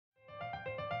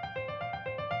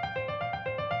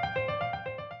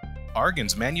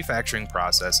Argen's manufacturing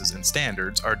processes and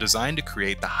standards are designed to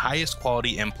create the highest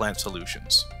quality implant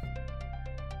solutions.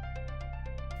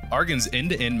 Argen's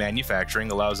end-to-end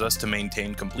manufacturing allows us to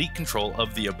maintain complete control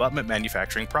of the abutment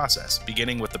manufacturing process,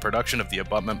 beginning with the production of the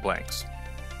abutment blanks.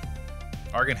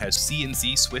 Argen has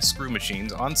CNC Swiss screw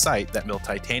machines on site that mill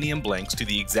titanium blanks to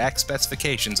the exact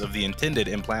specifications of the intended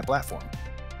implant platform.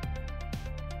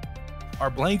 Our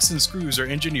blanks and screws are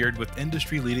engineered with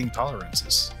industry-leading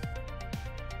tolerances.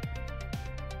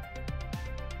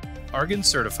 Argen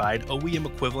certified OEM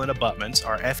equivalent abutments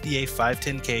are FDA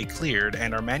 510K cleared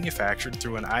and are manufactured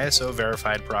through an ISO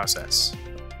verified process.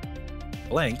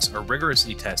 Blanks are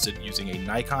rigorously tested using a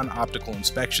Nikon optical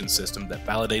inspection system that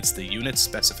validates the unit's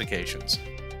specifications.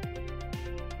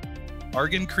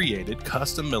 Argen created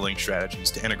custom milling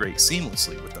strategies to integrate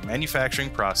seamlessly with the manufacturing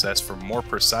process for more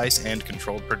precise and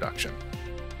controlled production.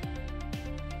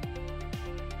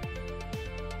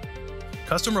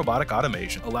 Custom robotic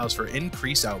automation allows for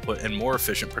increased output and more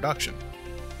efficient production.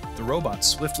 The robots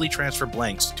swiftly transfer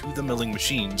blanks to the milling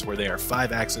machines where they are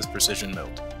 5-axis precision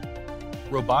milled.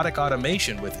 Robotic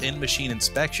automation with in-machine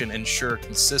inspection ensure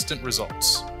consistent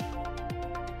results.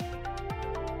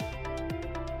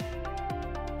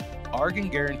 Argen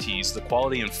guarantees the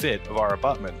quality and fit of our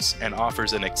abutments and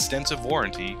offers an extensive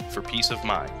warranty for peace of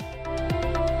mind.